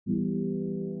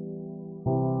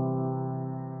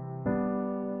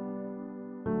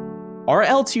Are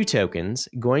L2 tokens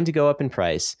going to go up in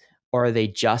price, or are they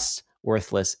just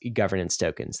worthless governance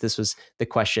tokens? This was the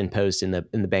question posed in the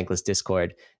Bankless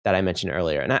Discord that I mentioned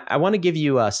earlier. And I want to give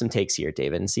you some takes here,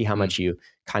 David, and see how much you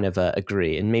kind of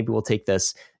agree. And maybe we'll take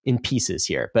this in pieces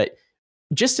here. But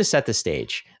just to set the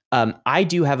stage, I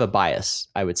do have a bias,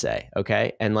 I would say,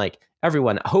 okay? And like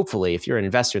everyone, hopefully, if you're an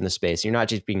investor in the space, you're not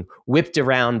just being whipped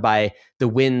around by the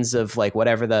winds of like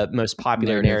whatever the most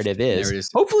popular narrative is.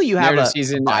 Hopefully you have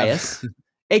a bias,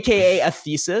 aka a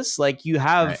thesis, like you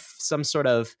have some sort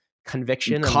of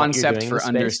conviction, concept for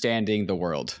understanding the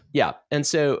world. Yeah. And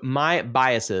so my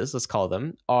biases, let's call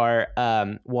them, are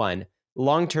one,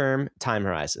 long-term time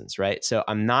horizons, right? So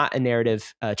I'm not a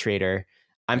narrative trader.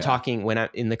 I'm talking when I'm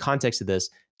in the context of this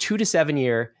 2 to 7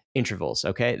 year intervals.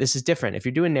 Okay. This is different. If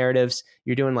you're doing narratives,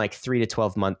 you're doing like 3 to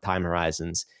 12 month time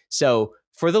horizons. So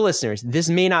for the listeners, this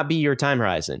may not be your time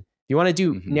horizon. If you want to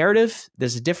do narrative,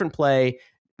 there's a different play.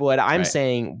 What I'm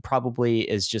saying probably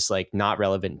is just like not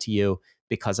relevant to you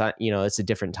because it's a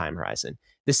different time horizon.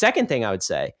 The second thing I would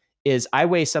say is I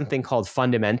weigh something called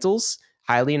fundamentals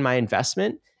highly in my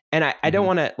investment. And I don't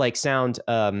want to like sound,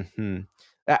 how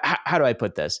do I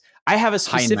put this? I have a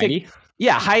specific,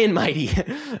 high and mighty.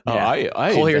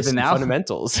 I holier than thou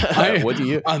fundamentals. What do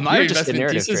you? My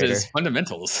investment thesis is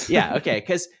fundamentals. Yeah, okay,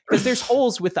 because there's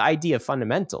holes with the idea of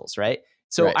fundamentals, right?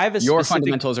 So I have your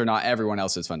fundamentals are not everyone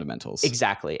else's fundamentals.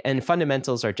 Exactly. And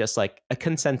fundamentals are just like a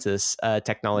consensus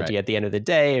technology at the end of the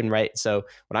day. And so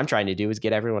what I'm trying to do is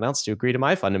get everyone else to agree to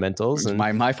my fundamentals. And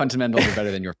my fundamentals are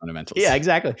better than your fundamentals. Yeah,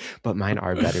 exactly. But mine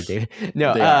are better, David.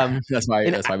 No, that's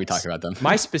why we talk about them.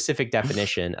 My specific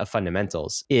definition of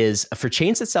fundamentals is for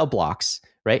chains that sell blocks,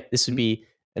 right? This would be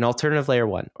an alternative layer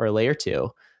 1 or layer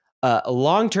 2,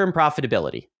 long-term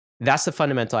profitability. That's the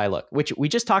fundamental I look, which we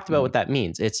just talked about what that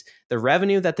means. It's the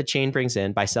revenue that the chain brings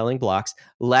in by selling blocks,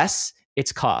 less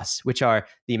its costs, which are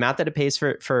the amount that it pays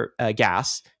for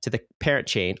gas to the parent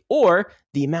chain, or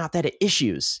the amount that it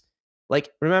issues.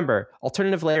 Like, remember,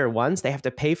 alternative layer 1s, they have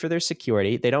to pay for their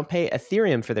security. They don't pay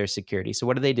Ethereum for their security. So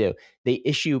what do? They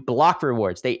issue block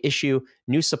rewards. They issue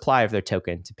new supply of their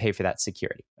token to pay for that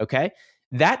security. Okay?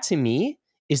 That to me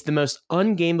is the most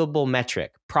ungameable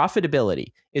metric. Profitability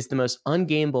is the most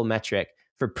ungameable metric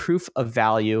for proof of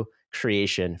value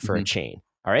creation for a chain.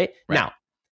 All right? Now,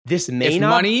 this may if not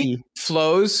money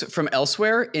flows from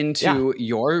elsewhere into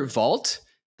your vault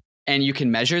and you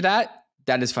can measure that,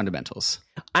 that is fundamentals.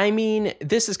 I mean,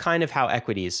 this is kind of how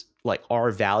equities like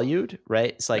are valued, right?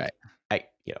 It's like,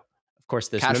 of course,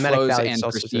 there's cash mimetic flows value and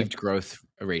perceived growth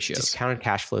ratios. Discounted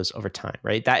cash flows over time,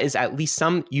 right? That is at least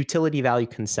some utility value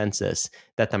consensus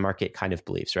that the market kind of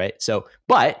believes, right? So,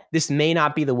 but this may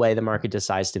not be the way the market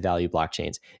decides to value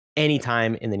blockchains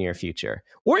anytime in the near future,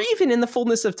 or even in the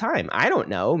fullness of time. I don't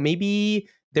know. Maybe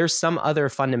there's some other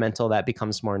fundamental that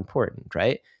becomes more important,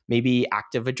 right? Maybe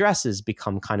active addresses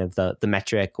become kind of the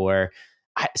metric, or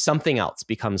something else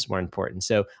becomes more important.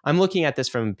 So I'm looking at this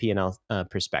from a P&L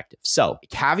perspective. So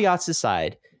caveats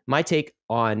aside, my take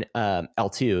on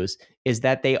L2s is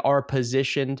that they are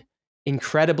positioned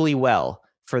incredibly well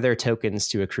for their tokens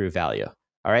to accrue value.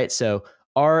 All right. So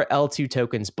are L2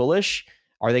 tokens bullish?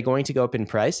 Are they going to go up in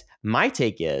price? My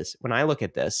take is, when I look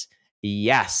at this,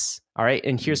 yes. All right.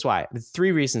 And here's why.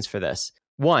 3 reasons for this.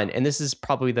 One, and this is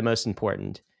probably the most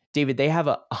important, David, they have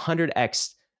a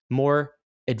 100x more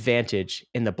advantage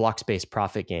in the block space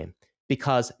profit game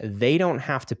because they don't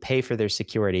have to pay for their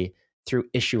security through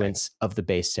issuance of the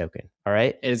base token. All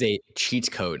right. It is a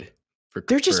cheat code.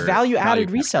 They're just value added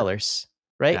resellers,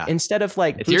 right? Yeah. Instead of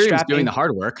like Ethereum's doing the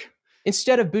hard work.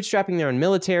 Instead of bootstrapping their own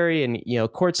military and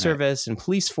court service and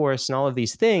police force and all of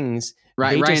these things.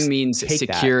 Ryan means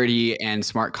security and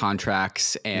smart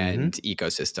contracts and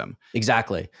ecosystem.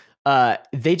 Exactly.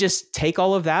 They just take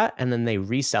all of that and then they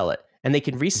resell it. And they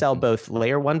can resell both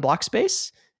layer 1 block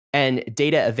space and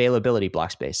data availability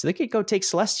block space. So they could go take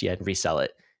Celestia and resell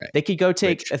it. Right. They could go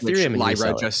take Ethereum and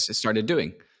resell it. Just started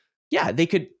doing. Yeah, they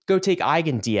could go take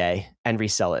EigenDA and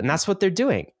resell it. And that's what they're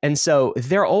doing. And so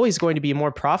they're always going to be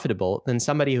more profitable than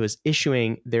somebody who is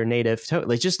issuing their native token.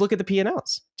 Like, just look at the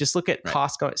P&Ls. Just look at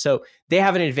cost going. So they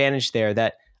have an advantage there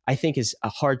that I think is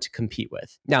hard to compete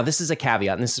with. Now, this is a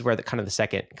caveat, and this is where the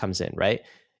second comes in, right?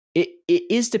 It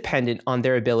is dependent on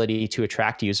their ability to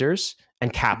attract users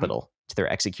and capital to their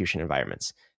execution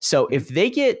environments. So if they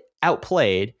get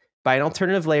outplayed by an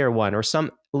alternative layer 1 or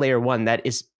some layer 1 that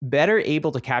is better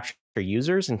able to capture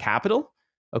users and capital,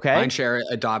 okay? Mindshare,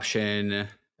 adoption,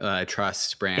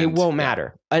 trust It brand. won't Yeah.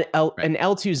 matter. Right. An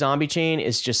L2 zombie chain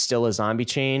is just still a zombie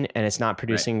chain and it's not Right.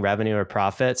 producing revenue or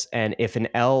profits. And if an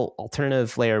L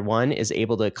alternative layer one is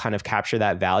able to kind of capture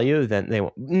that value, then they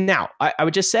won't. Now, I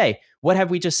would just say, what have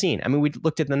we just seen? I mean, we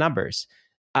looked at the numbers.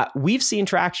 We've seen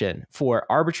traction for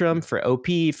Arbitrum, for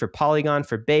OP, for Polygon,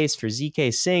 for Base, for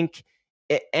ZK Sync,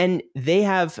 and they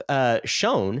have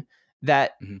shown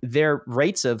that Mm-hmm. their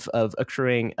rates of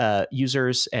accruing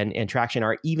users and traction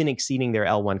are even exceeding their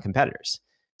L1 competitors.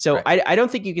 So Right. I don't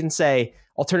think you can say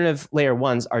alternative layer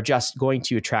ones are just going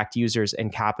to attract users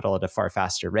and capital at a far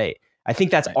faster rate. I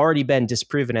think that's Right. already been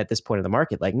disproven at this point of the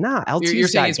market. Like, nah, You're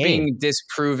L2's saying got it's game. being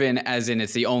disproven as in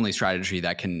it's the only strategy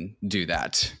that can do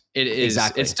that. It is.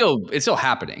 Exactly. It's still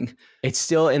happening. It's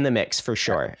still in the mix for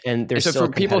sure. And And there's so still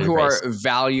for a people competitive who race. are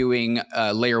valuing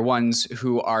layer ones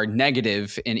who are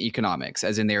negative in economics,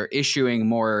 as in they're issuing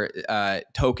more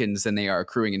tokens than they are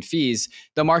accruing in fees,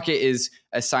 the market is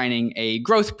assigning a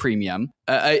growth premium,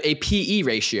 a PE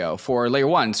ratio for layer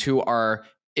ones who are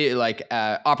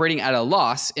operating at a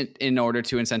loss in order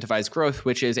to incentivize growth,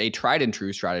 which is a tried and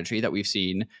true strategy that we've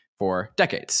seen for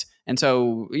decades. And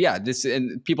so, yeah,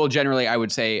 and people generally, I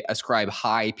would say, ascribe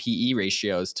high PE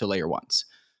ratios to layer ones.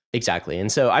 Exactly.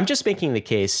 And so I'm just making the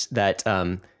case that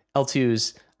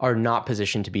L2s are not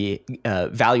positioned to be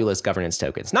valueless governance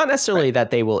tokens. Not necessarily Right.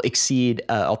 that they will exceed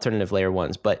alternative layer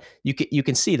ones, but you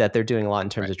can see that they're doing a lot in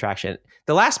terms of traction.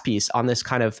 The last piece on this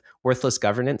kind of worthless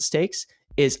governance stakes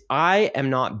is I am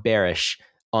not bearish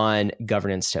on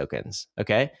governance tokens.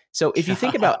 Okay. So if you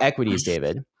think about equities,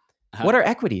 David, what are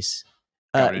equities?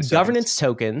 Governance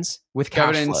Tokens with cash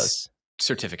governance flows.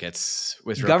 certificates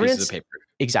with real pieces of Governance, paper.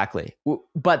 exactly.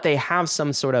 But they have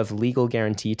some sort of legal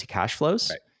guarantee to cash flows.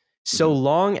 Right. So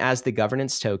long as the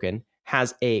governance token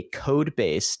has a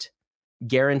code-based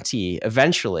guarantee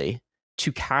eventually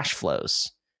to cash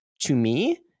flows, to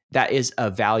me, that is a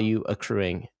value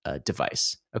accruing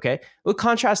device. Okay. We'll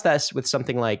contrast this with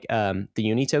something like the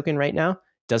Uni token right now,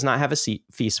 does not have a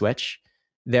fee switch.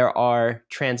 There are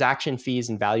transaction fees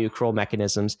and value accrual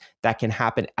mechanisms that can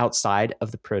happen outside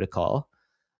of the protocol.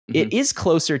 It is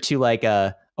closer to like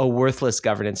a worthless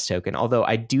governance token, although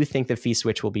I do think the fee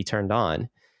switch will be turned on.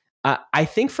 I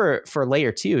think for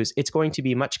layer twos, it's going to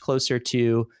be much closer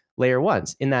to layer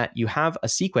ones in that you have a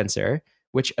sequencer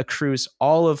which accrues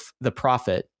all of the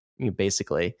profit,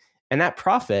 basically. And that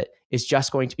profit is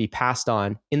just going to be passed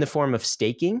on in the form of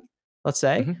staking, let's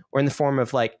say, or in the form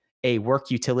of like a work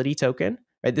utility token.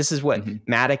 Right? This is what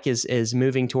Matic is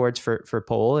moving towards for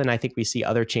Pole. And I think we see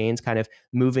other chains kind of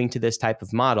moving to this type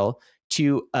of model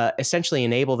to essentially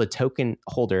enable the token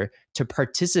holder to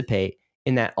participate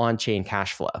in that on-chain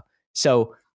cash flow.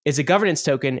 So it's a governance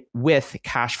token with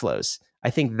cash flows.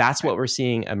 I think that's what we're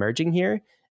seeing emerging here,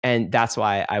 and that's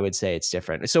why I would say it's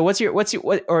different. So that's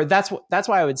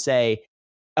why I would say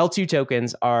L2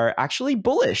 tokens are actually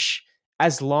bullish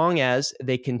as long as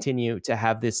they continue to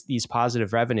have these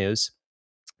positive revenues,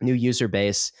 new user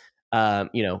base,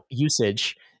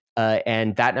 usage,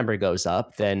 and that number goes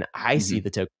up. Then I see the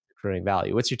token accruing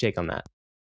value. What's your take on that?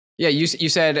 Yeah, you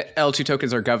said L2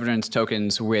 tokens are governance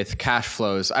tokens with cash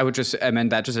flows. I would just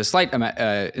amend that just in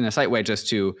a slight way, just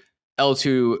to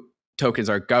L2 tokens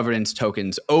are governance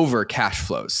tokens over cash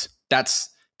flows. That's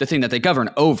the thing that they govern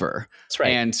over. That's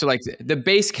right. And so, like, the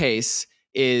base case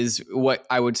is what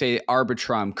I would say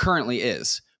Arbitrum currently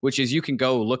is, which is you can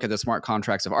go look at the smart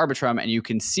contracts of Arbitrum and you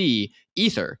can see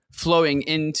Ether flowing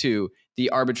into the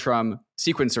Arbitrum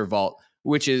sequencer vault,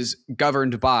 which is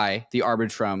governed by the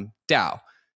Arbitrum DAO.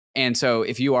 And so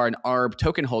if you are an ARB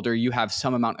token holder, you have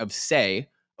some amount of say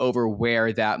over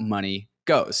where that money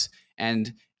goes.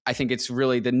 And I think it's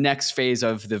really the next phase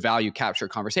of the value capture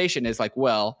conversation is like,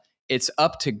 well, it's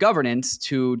up to governance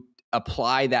to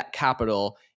apply that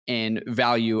capital in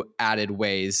value added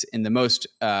ways in the most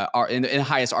in the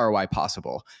highest ROI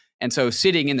possible. And so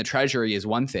sitting in the treasury is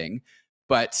one thing,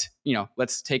 but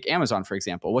let's take Amazon for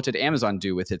example. What did Amazon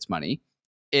do with its money?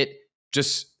 It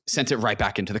just sent it right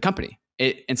back into the company.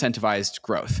 It incentivized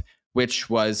growth, which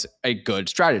was a good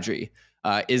strategy.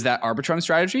 Is that Arbitrum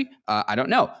strategy? I don't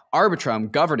know.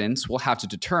 Arbitrum governance will have to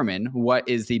determine what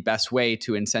is the best way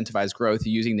to incentivize growth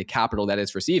using the capital that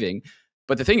it's receiving.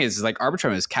 But the thing is like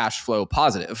Arbitrum is cash flow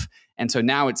positive. And so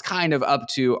now it's kind of up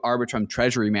to Arbitrum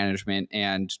treasury management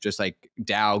and just like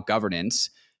DAO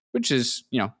governance, which is,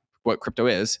 what crypto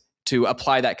is, to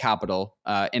apply that capital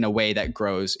in a way that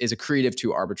grows, is accretive to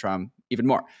Arbitrum even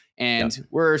more. And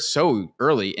we're so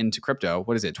early into crypto.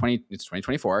 What is it? It's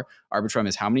 2024. Arbitrum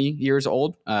is how many years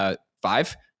old? 5?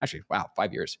 Actually, wow,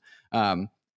 5 years.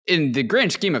 In the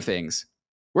grand scheme of things,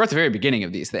 we're at the very beginning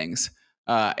of these things.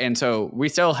 And so we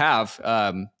still have,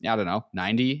 I don't know,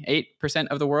 98%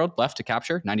 of the world left to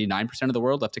capture, 99% of the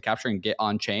world left to capture and get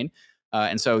on chain.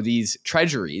 And so these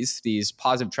treasuries, these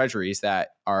positive treasuries that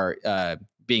are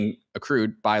being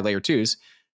accrued by layer twos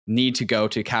need to go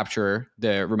to capture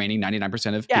the remaining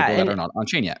 99% of people that are not on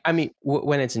chain yet. I mean,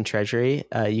 when it's in treasury,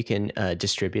 you can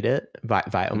distribute it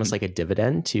via almost like a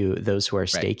dividend to those who are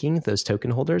staking, those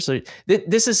token holders. So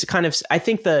this is kind of, I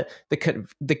think the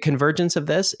convergence of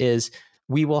this is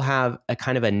we will have a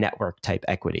kind of a network type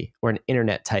equity or an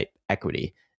internet type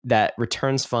equity that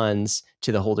returns funds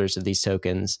to the holders of these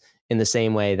tokens in the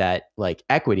same way that like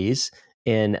equities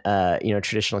in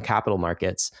traditional capital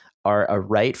markets are a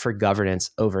right for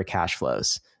governance over cash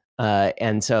flows.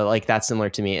 And so like that's similar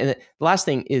to me. And the last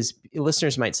thing is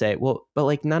listeners might say, well, but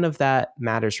like none of that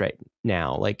matters right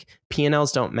now. Like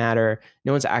P&Ls don't matter.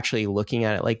 No one's actually looking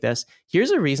at it like this.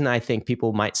 Here's a reason I think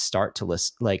people might start to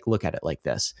look at it like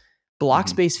this.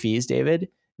 Block-based fees, David,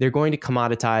 they're going to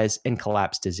commoditize and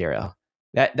collapse to zero.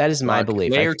 That is my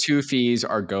belief. Layer 2 fees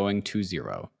are going to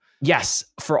zero. Yes,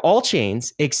 for all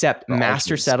chains except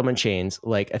master settlement chains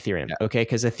like Ethereum. Yeah. Okay,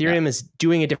 because Ethereum is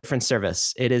doing a different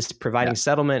service. It is providing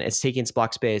settlement, it's taking its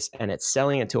block space, and it's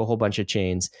selling it to a whole bunch of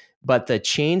chains. But the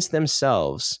chains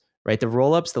themselves, right, the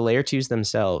rollups, the layer twos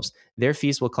themselves, their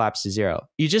fees will collapse to zero.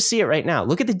 You just see it right now.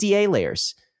 Look at the DA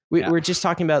layers. We're just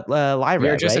talking about LiveRed,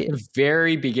 We're just at the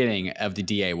very beginning of the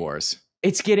DA wars.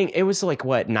 It was like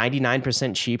what,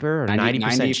 99% cheaper or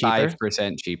 90% cheaper?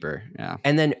 95% cheaper. Yeah.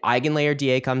 And then EigenLayer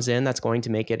DA comes in. That's going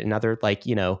to make it another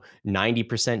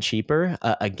 90% cheaper.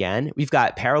 Again, we've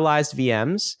got parallelized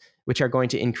VMs, which are going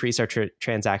to increase our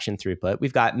transaction throughput.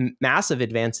 We've got massive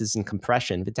advances in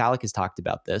compression. Vitalik has talked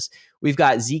about this. We've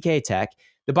got ZK tech.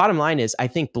 The bottom line is I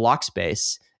think block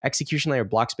space, execution layer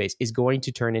block space is going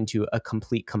to turn into a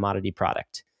complete commodity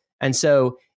product. And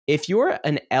so if you're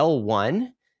an L1,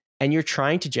 and you're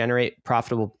trying to generate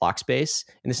profitable block space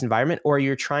in this environment, or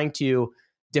you're trying to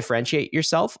differentiate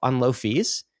yourself on low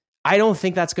fees, I don't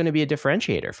think that's going to be a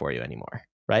differentiator for you anymore,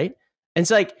 right? And it's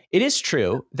like, it is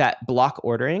true that block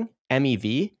ordering,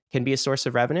 MEV, can be a source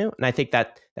of revenue. And I think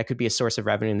that could be a source of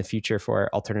revenue in the future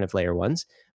for alternative layer ones,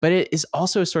 but it is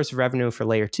also a source of revenue for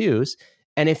layer twos.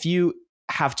 And if you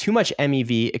have too much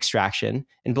MEV extraction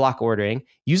and block ordering,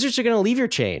 users are going to leave your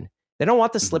chain. They don't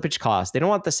want the slippage cost. They don't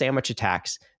want the sandwich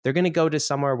attacks. They're going to go to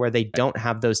somewhere where they don't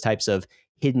have those types of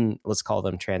hidden, let's call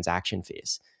them transaction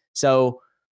fees. So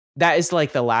that is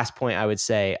like the last point I would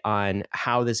say on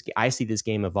how I see this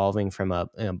game evolving from a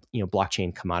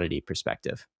blockchain commodity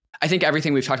perspective. I think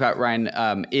everything we've talked about,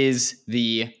 Ryan, is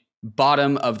the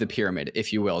bottom of the pyramid,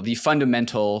 if you will, the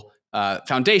fundamental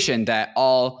foundation that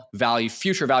all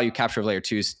future value capture of layer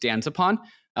 2 stands upon.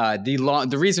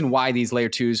 The reason why these layer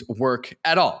 2s work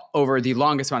at all over the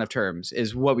longest amount of terms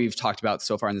is what we've talked about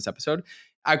so far in this episode.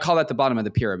 I call that the bottom of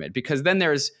the pyramid, because then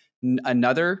there's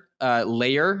another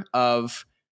layer of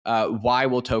why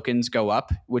will tokens go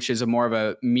up, which is a more of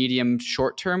a medium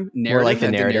short-term narrative. More like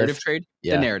the narrative trade.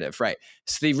 Yeah. The narrative, right.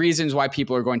 So the reasons why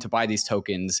people are going to buy these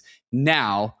tokens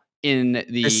now in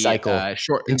the cycle,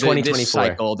 in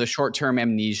 2024, the short-term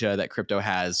amnesia that crypto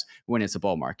has when it's a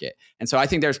bull market. And so I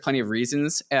think there's plenty of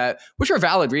reasons, which are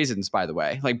valid reasons, by the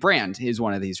way. Like brand is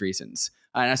one of these reasons.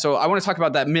 And so I want to talk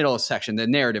about that middle section, the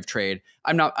narrative trade.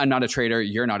 I'm not a trader.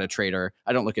 You're not a trader.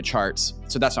 I don't look at charts.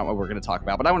 So that's not what we're going to talk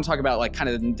about. But I want to talk about like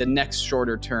kind of the next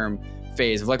shorter term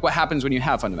phase of like what happens when you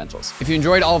have fundamentals. If you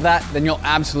enjoyed all of that, then you'll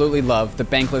absolutely love the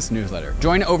Bankless newsletter.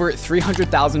 Join over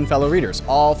 300,000 fellow readers,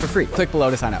 all for free. Click below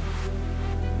to sign up.